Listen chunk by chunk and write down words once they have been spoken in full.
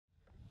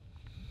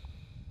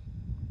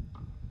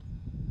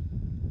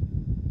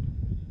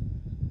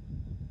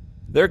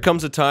There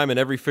comes a time in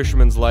every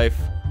fisherman's life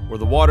where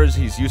the waters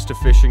he's used to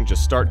fishing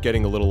just start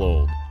getting a little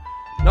old.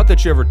 Not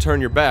that you ever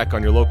turn your back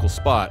on your local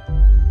spot,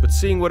 but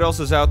seeing what else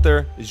is out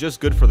there is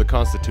just good for the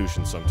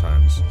constitution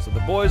sometimes. So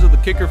the boys of the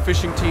Kicker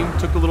fishing team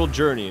took a little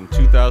journey in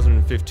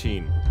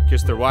 2015,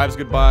 kissed their wives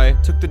goodbye,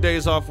 took the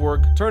days off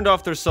work, turned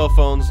off their cell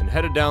phones, and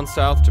headed down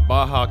south to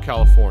Baja,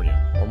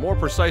 California, or more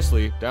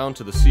precisely, down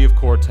to the Sea of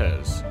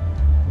Cortez,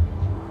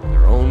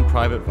 their own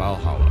private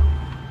Valhalla.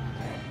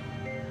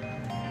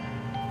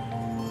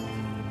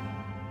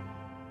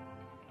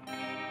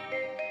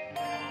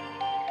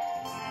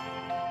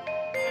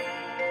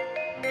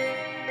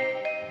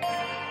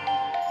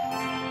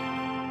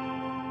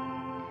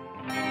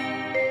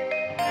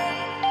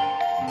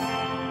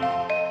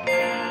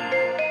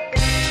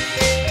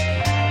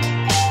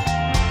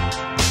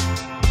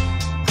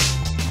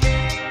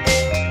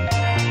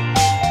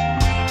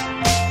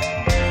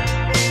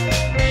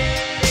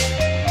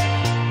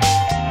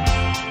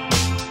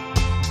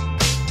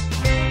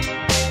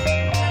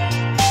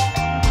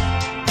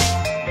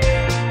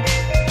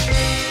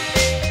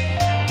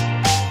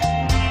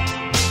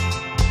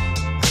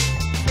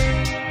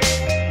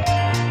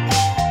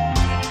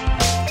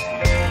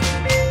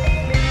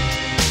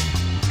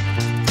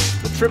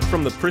 The trip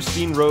from the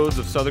pristine roads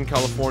of Southern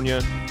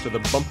California to the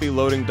bumpy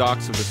loading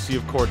docks of the Sea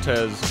of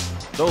Cortez,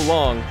 though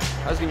long,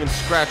 hasn't even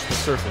scratched the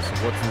surface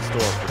of what's in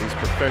store for these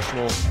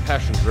professional,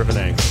 passion-driven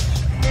anglers.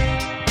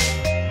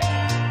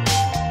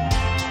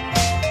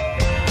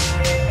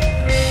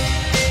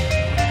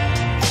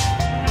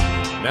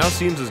 Now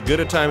seems as good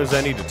a time as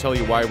any to tell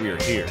you why we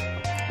are here.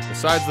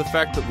 Besides the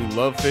fact that we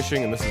love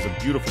fishing and this is a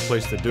beautiful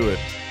place to do it,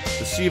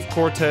 the Sea of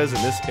Cortez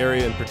in this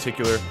area in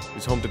particular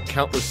is home to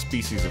countless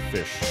species of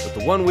fish. But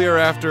the one we are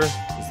after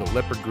is the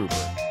leopard grouper.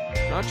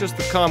 Not just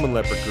the common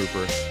leopard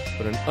grouper,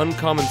 but an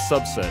uncommon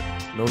subset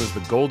known as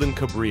the golden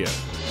cabrilla,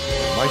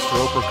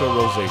 Maestro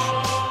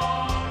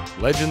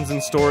rosacea. Legends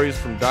and stories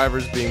from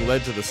divers being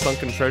led to the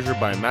sunken treasure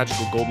by a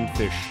magical golden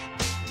fish.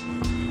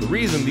 The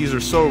reason these are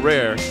so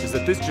rare is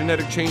that this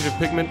genetic change of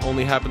pigment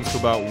only happens to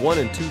about 1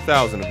 in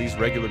 2,000 of these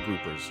regular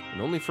groupers,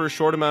 and only for a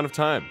short amount of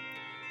time.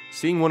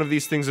 Seeing one of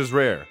these things is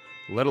rare,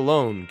 let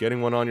alone getting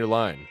one on your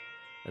line.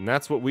 And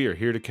that's what we are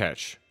here to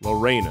catch.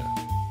 Reina,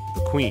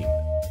 the queen.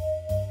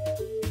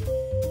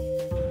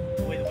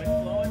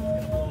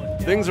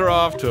 Things are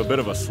off to a bit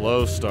of a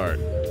slow start.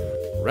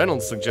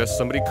 Reynolds suggests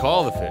somebody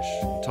call the fish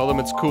and tell them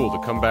it's cool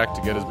to come back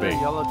to get his bait.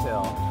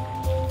 Yellowtail.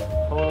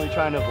 Totally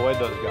trying to avoid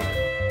those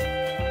guys.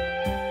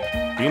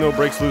 Dino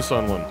breaks loose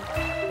on one.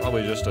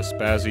 Probably just a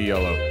spazzy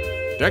yellow.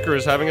 Decker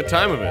is having a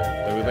time of it,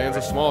 though he lands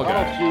a small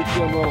guy. I'll shoot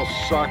you, little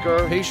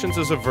sucker. Patience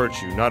is a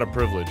virtue, not a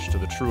privilege, to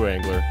the true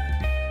angler.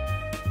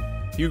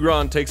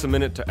 Hugron takes a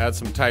minute to add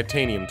some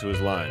titanium to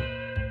his line.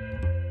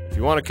 If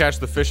you want to catch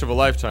the fish of a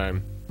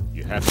lifetime,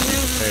 you have to be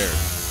prepared.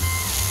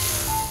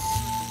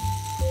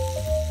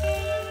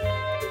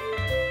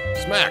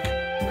 Smack!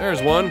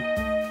 There's one.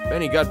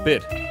 Benny got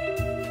bit.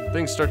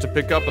 Things start to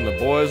pick up and the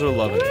boys are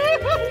loving it.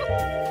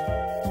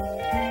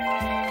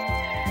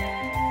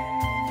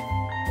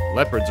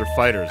 Leopards are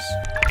fighters.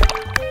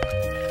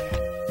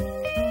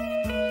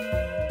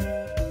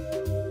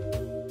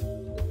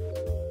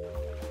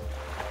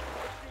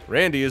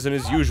 Randy is in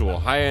his usual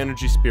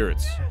high-energy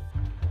spirits.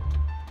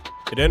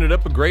 It ended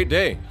up a great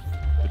day.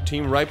 The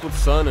team ripe with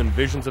sun and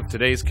visions of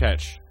today's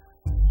catch.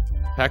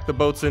 Pack the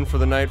boats in for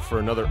the night for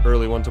another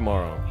early one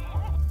tomorrow.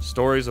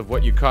 Stories of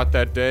what you caught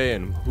that day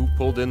and who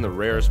pulled in the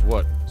rarest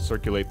what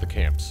circulate the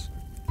camps.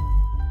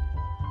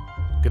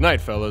 Good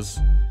night, fellas.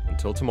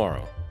 Until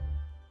tomorrow.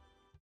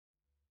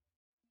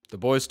 The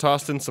boys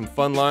tossed in some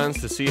fun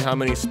lines to see how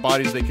many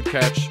spotties they could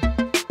catch.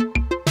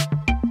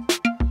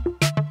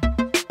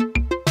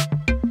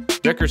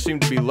 Decker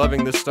seemed to be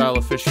loving this style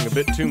of fishing a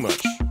bit too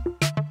much.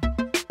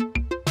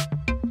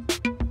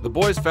 The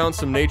boys found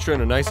some nature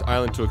and a nice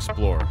island to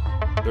explore.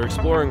 Their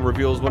exploring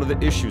reveals one of the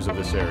issues of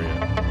this area.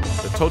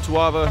 The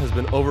Totuava has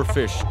been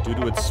overfished due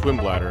to its swim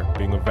bladder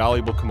being a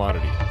valuable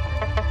commodity.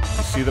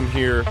 You see them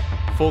here,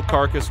 full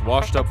carcass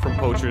washed up from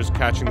poachers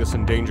catching this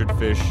endangered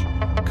fish,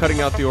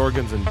 cutting out the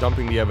organs and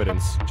dumping the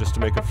evidence just to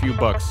make a few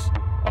bucks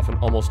off an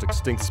almost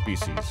extinct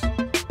species.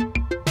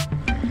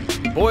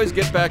 The boys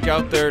get back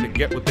out there to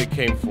get what they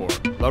came for,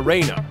 La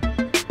Reina.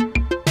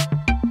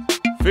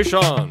 Fish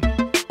on.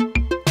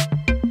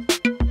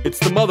 It's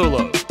the mother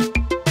lode.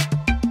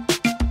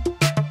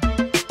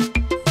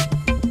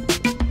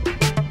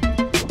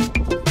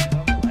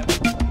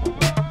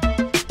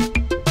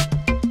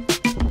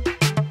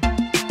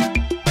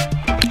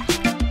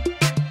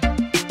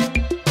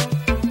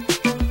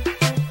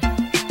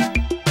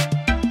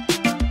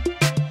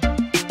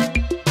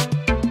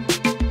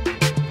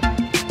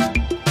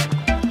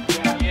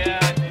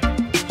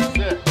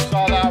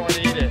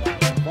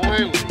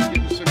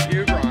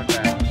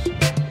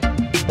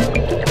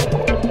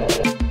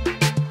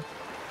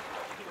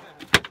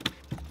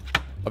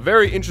 A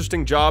very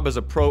interesting job as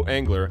a pro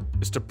angler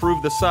is to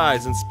prove the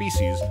size and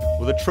species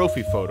with a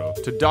trophy photo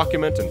to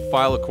document and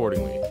file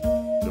accordingly.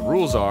 The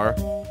rules are,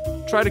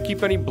 Try to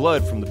keep any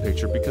blood from the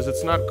picture because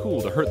it's not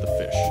cool to hurt the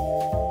fish.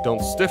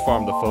 Don't stiff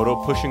arm the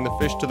photo, pushing the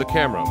fish to the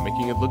camera,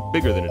 making it look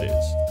bigger than it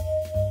is.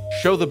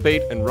 Show the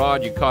bait and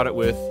rod you caught it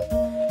with.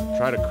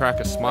 Try to crack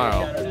a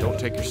smile, but don't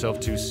take yourself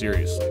too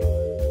seriously.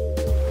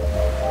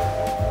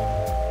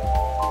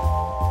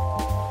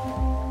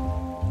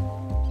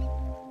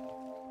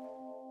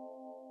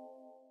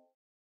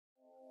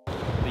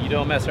 You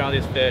don't mess around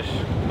with these fish.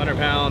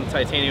 100-pound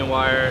titanium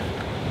wire,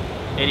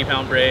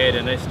 80-pound braid,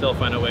 and they still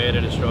find a way to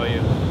destroy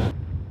you.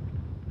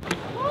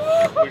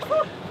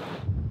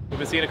 We've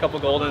been seeing a couple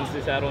Goldens.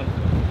 He's had one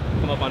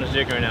come up on his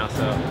jig right now,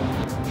 so.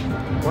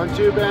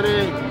 1-2,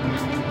 Benny.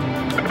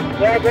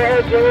 Yeah, go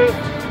ahead, Jimmy.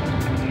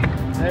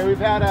 Hey, we've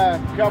had a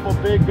couple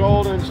big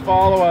Goldens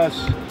follow us.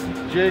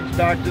 Jigs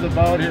back to the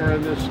boat here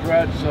in this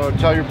stretch, so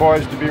tell your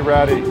boys to be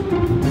ready.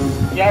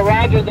 Yeah,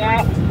 roger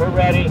that. We're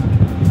ready.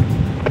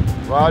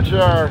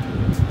 Roger.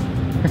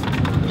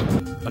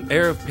 An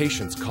air of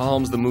patience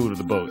calms the mood of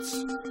the boats.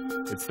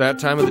 It's that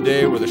time of the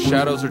day where the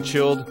shadows are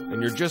chilled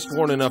and you're just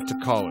worn enough to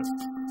call it.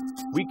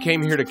 We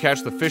came here to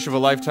catch the fish of a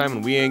lifetime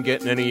and we ain't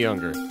getting any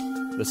younger.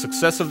 The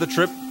success of the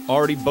trip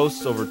already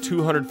boasts over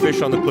 200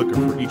 fish on the clicker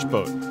for each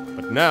boat.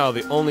 But now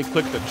the only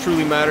click that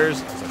truly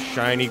matters is a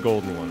shiny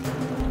golden one.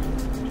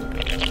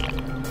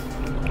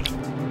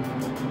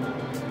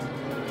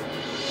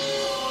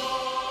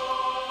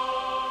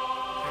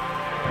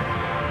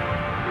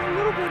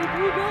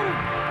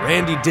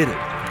 Randy did it.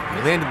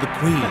 He landed the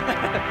queen.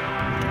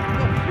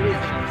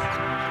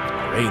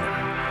 Reina.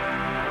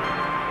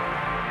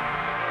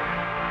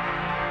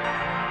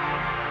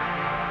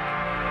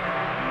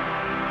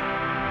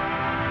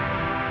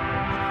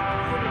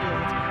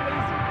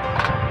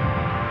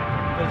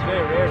 It's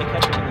very rare to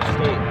catch it in the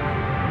state.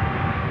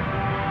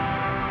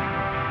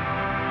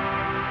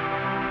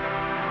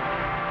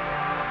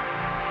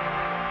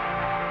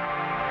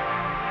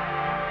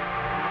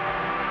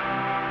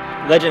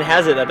 Legend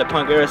has it that the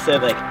Pongera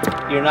said, like,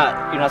 you're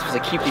not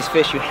supposed to keep these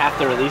fish. You have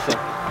to release them.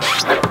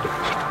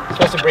 It's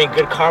supposed to bring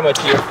good karma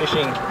to your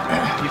fishing,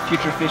 your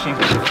future fishing.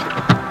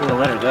 We're gonna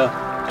let her go.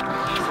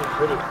 She's so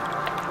pretty.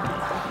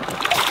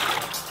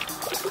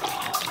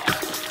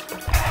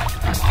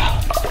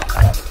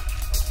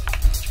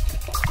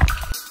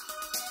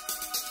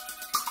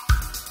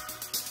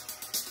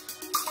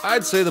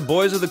 I'd say the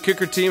boys of the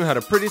kicker team had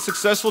a pretty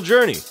successful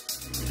journey.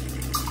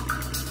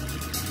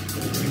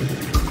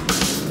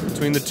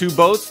 Between the two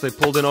boats, they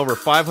pulled in over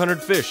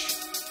 500 fish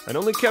and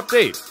only kept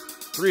 8.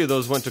 3 of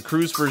those went to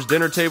Cruz for his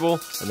dinner table,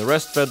 and the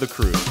rest fed the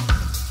crew.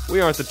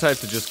 We aren't the type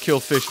to just kill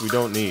fish we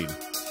don't need.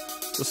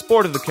 The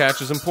sport of the catch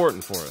is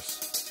important for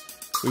us.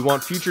 We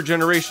want future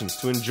generations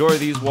to enjoy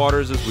these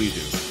waters as we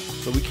do,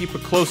 so we keep a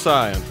close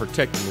eye on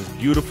protecting this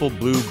beautiful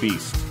blue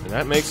beast, and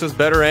that makes us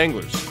better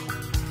anglers.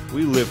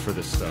 We live for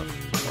this stuff.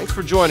 Thanks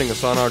for joining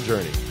us on our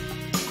journey.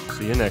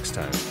 See you next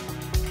time.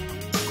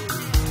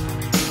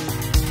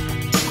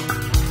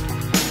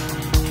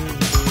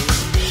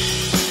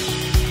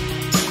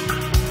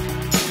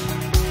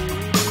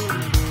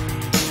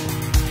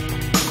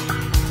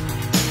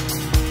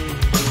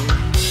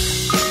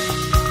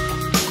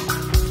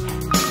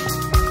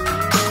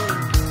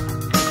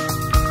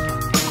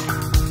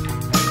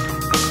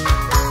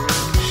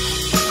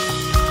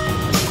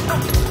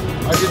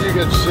 How did you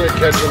get sick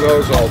catching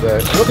those all day?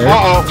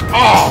 Uh-oh!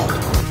 Oh!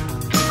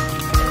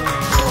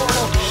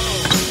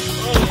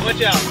 Oh,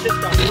 watch out.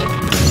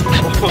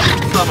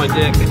 It's on my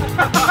dick.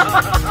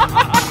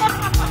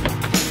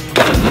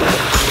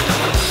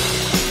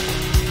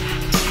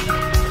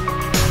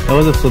 That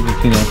was a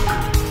Filipino.